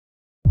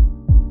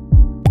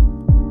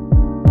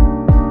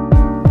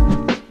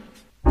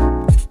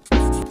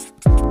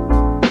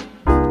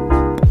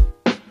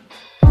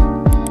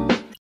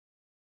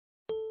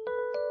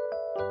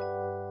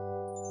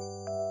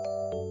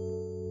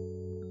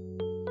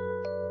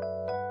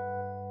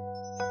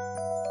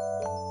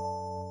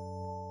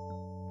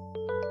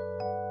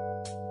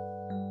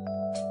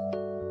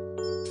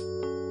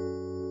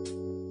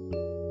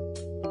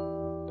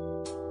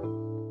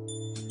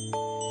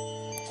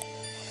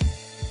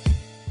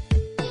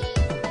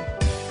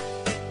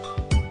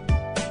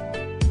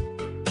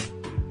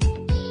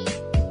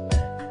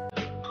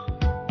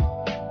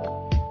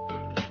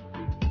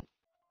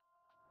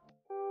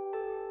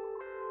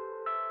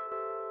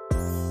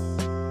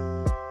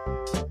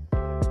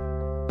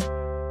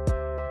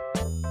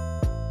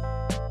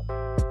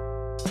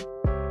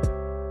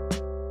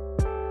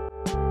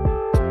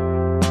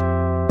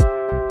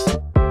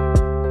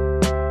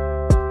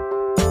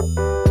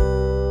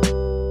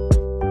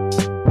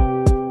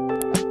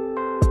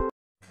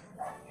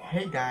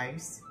Hey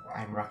guys,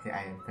 I'm Rocky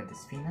Iron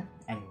Fantaspina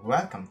and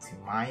welcome to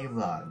my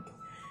vlog.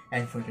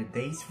 And for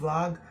today's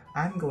vlog,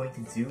 I'm going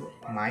to do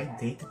my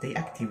day-to-day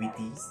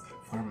activities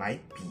for my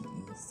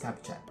PE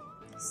subject.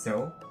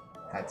 So,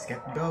 let's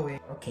get going.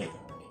 Okay,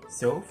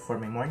 so for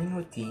my morning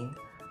routine,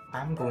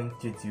 I'm going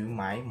to do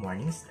my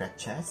morning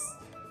stretches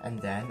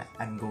and then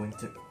I'm going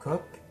to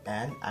cook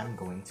and I'm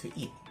going to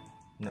eat.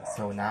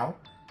 So now,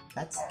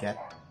 let's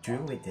get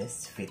through with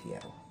this video.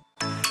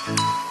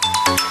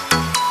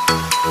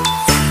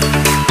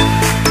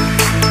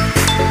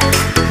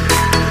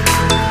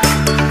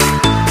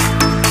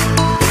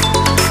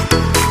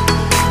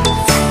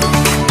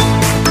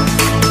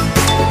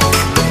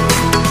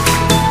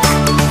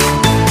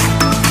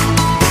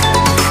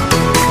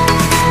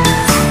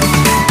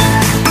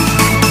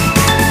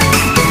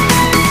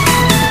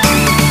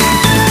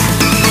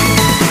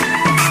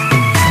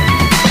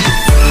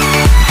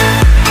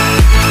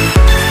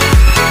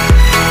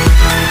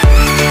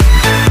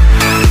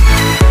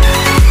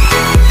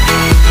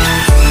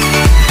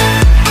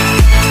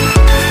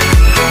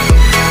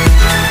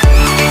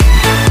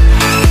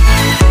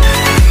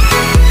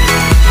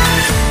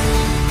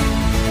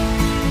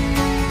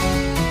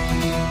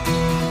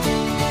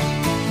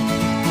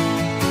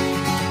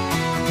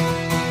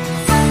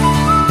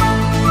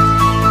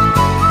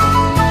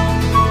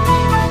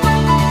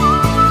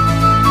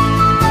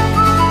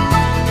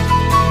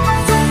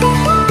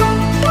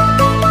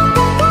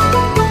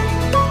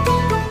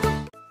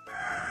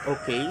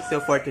 Okay, so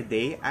for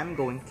today, I'm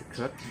going to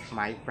cook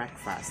my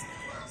breakfast.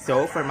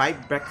 So for my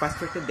breakfast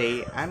for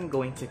today, I'm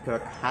going to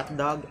cook hot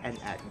dog and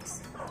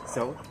eggs.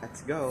 So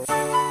let's go.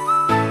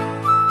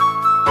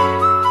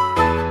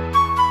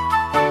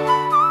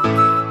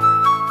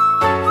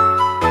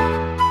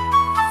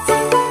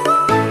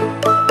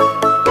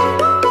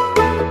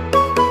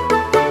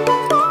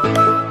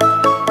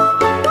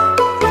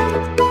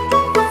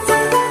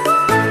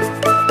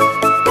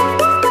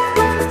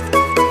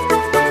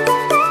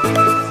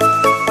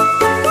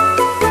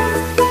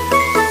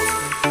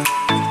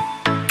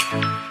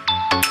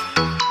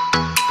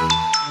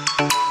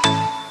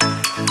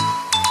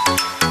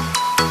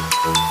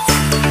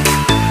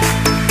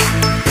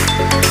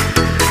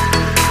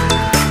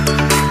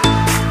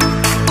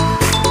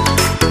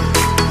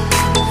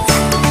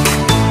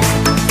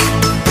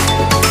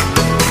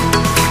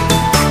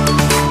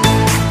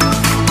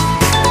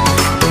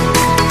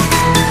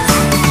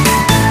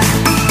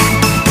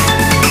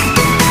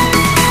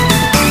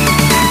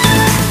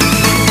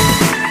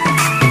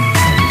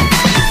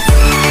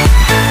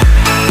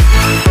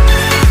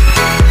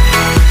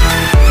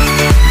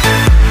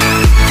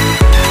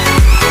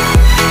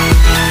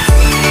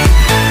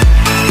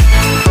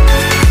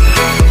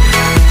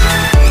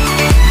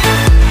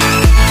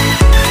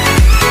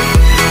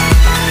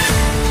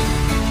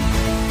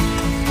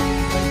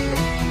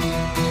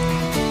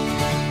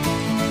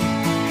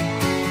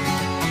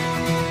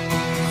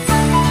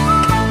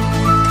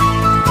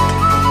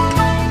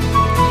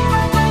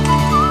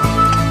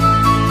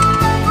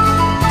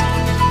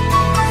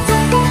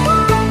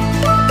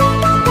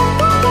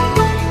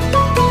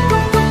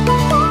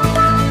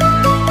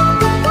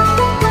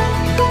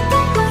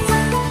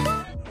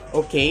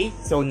 Okay,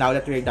 so now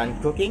that we're done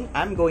cooking,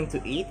 I'm going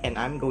to eat and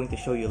I'm going to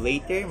show you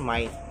later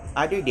my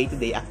other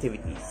day-to-day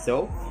activities.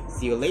 So,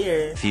 see you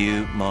later.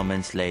 Few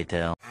moments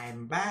later.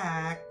 I'm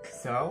back.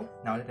 So,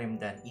 now that I'm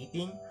done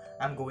eating,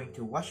 I'm going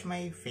to wash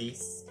my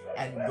face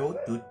and go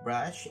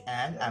toothbrush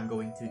and I'm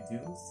going to do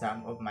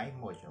some of my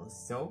modules.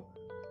 So,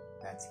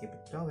 let's keep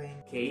it going.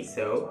 Okay,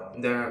 so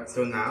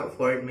now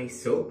for my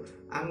soap,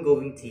 I'm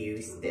going to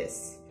use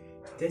this.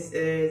 This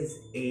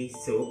is a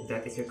soap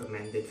that is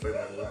recommended for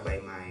me by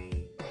my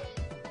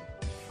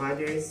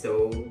father,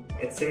 so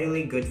it's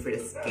really good for the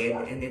skin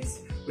and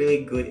it's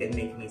really good in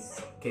making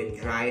skin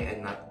dry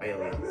and not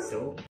oily.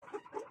 So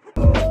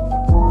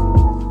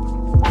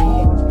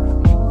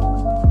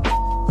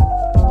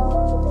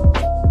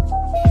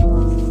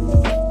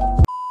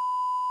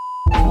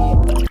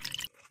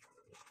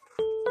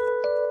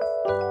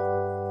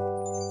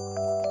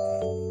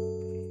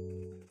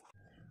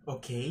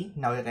okay,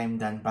 now that I'm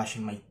done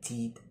brushing my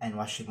teeth and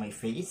washing my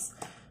face,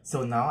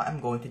 so now I'm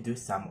going to do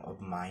some of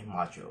my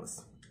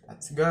modules.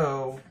 Let's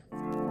go!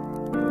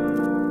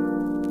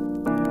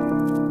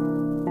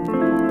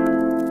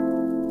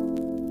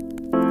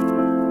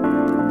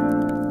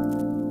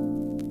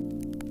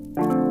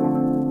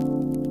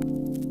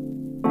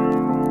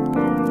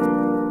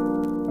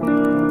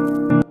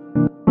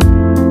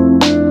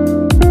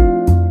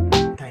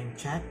 Time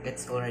check,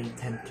 it's already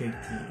 10:30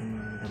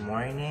 in the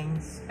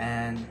mornings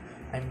and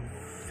I'm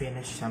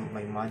finished some of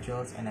my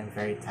modules and I'm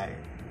very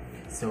tired.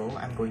 So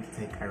I'm going to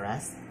take a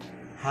rest,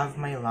 have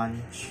my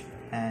lunch,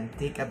 and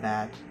take a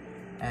bath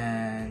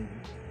and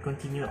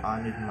continue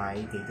on with my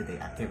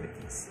day-to-day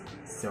activities.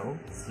 So,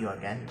 see you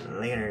again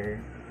later.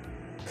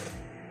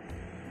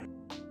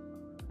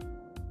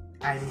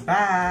 I'm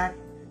back!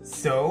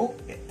 So,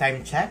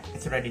 time check,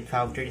 it's already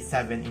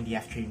 12:37 in the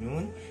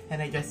afternoon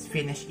and I just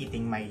finished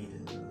eating my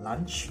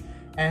lunch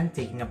and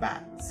taking a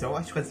bath. So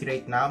as you can see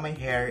right now, my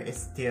hair is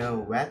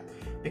still wet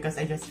because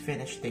I just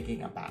finished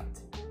taking a bath.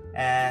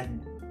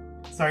 And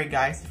sorry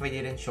guys if I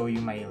didn't show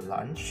you my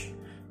lunch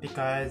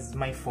because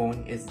my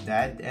phone is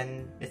dead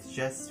and it's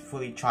just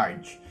fully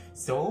charged.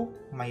 So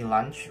my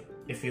lunch,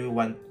 if you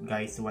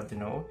guys want to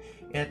know,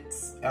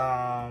 it's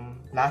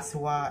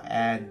laswa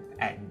and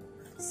egg.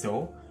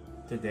 So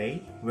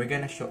today I'm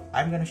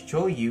gonna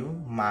show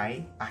you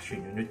my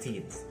afternoon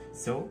routines.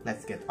 So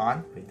let's get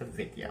on with the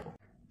video.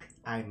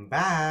 I'm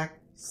back.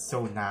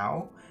 So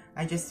now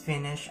I just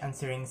finished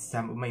answering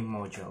some of my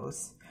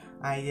modules.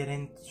 I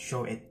didn't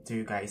show it to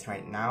you guys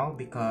right now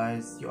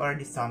because you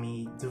already saw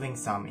me doing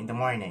some in the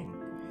morning.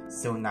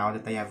 So now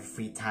that I have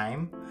free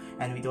time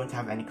and we don't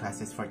have any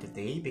classes for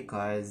today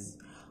because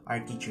our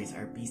teachers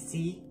are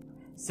busy,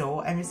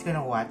 so I'm just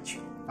gonna watch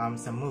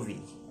some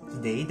movie.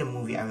 Today the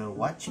movie I will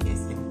watch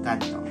is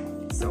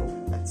Encanto. So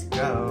let's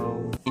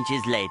go.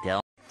 Inches later.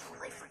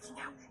 Totally freaking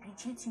out. Any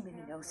chance you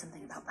maybe know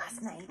something about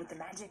last night with the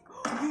magic?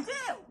 You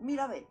do!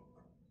 Mira, ve.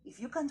 If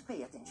you can't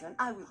pay attention,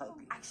 I will help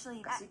you.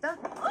 Actually, Casita?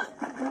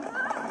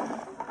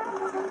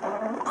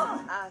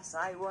 As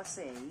I was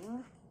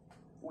saying,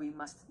 we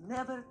must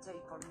never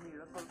take our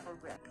miracle for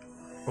granted.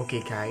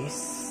 Okay guys,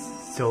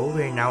 so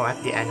we're now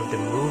at the end of the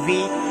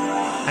movie.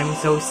 I'm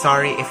so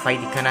sorry if I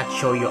cannot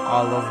show you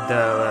all of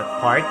the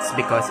parts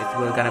because it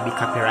will gonna be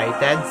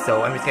copyrighted.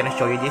 So I'm just gonna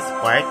show you this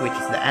part, which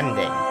is the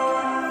ending.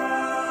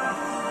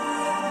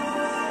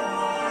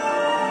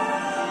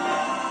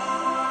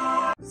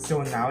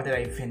 So now that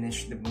I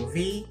finished the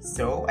movie,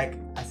 so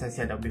as I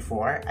said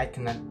before, I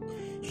cannot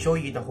show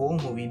you the whole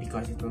movie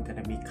because it will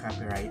gonna be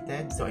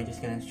copyrighted. So I just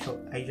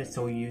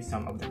show you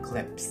some of the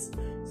clips.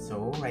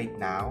 So right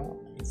now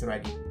it's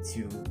already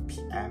 2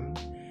 p.m.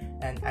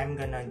 and I'm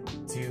gonna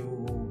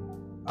do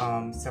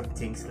some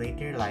things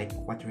later like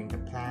watering the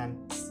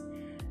plants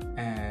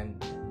and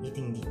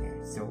eating dinner.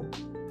 So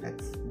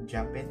let's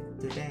jump in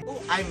today. Oh,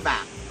 I'm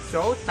back.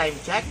 So time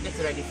check, it's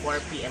already 4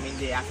 p.m. in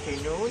the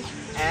afternoon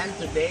and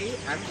today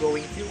I'm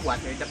going to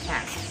water the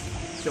plants.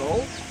 So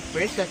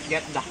first let's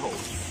get the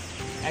hose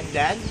and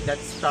then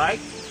let's start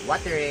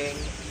watering.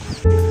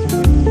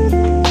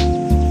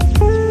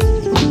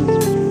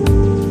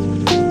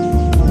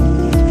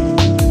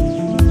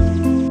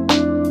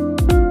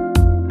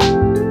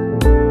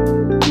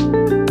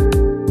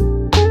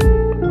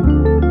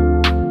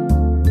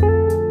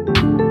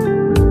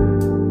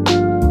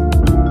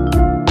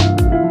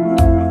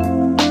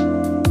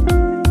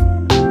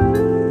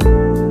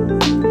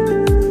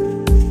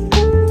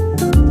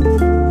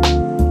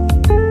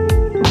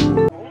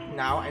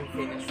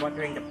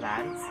 Watering the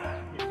plants.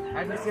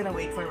 I'm just gonna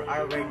wait for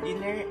our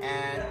dinner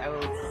and I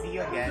will see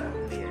you again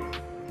later.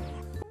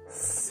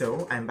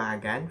 So I'm back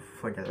again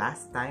for the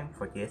last time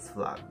for this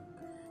vlog.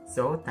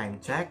 So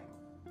time check,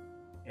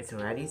 it's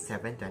already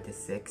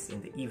 7:26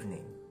 in the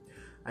evening.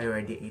 I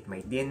already ate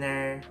my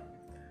dinner,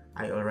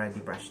 I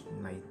already brushed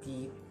my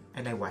teeth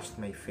and I washed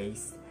my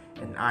face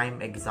and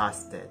I'm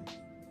exhausted.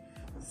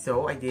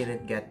 So I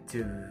didn't get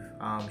to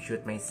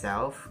shoot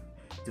myself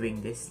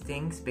doing these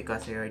things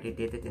because I already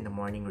did it in the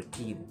morning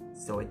routine,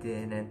 so I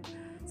didn't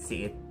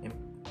see it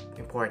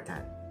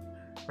important.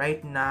 Right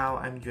now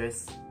I'm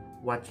just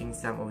watching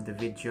some of the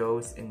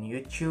videos in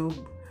YouTube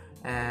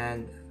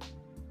and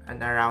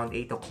around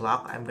 8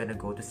 o'clock I'm gonna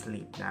go to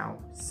sleep now.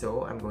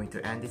 So I'm going to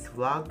end this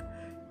vlog.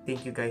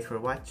 Thank you guys for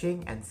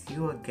watching and see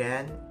you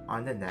again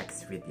on the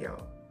next video.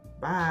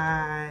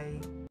 Bye!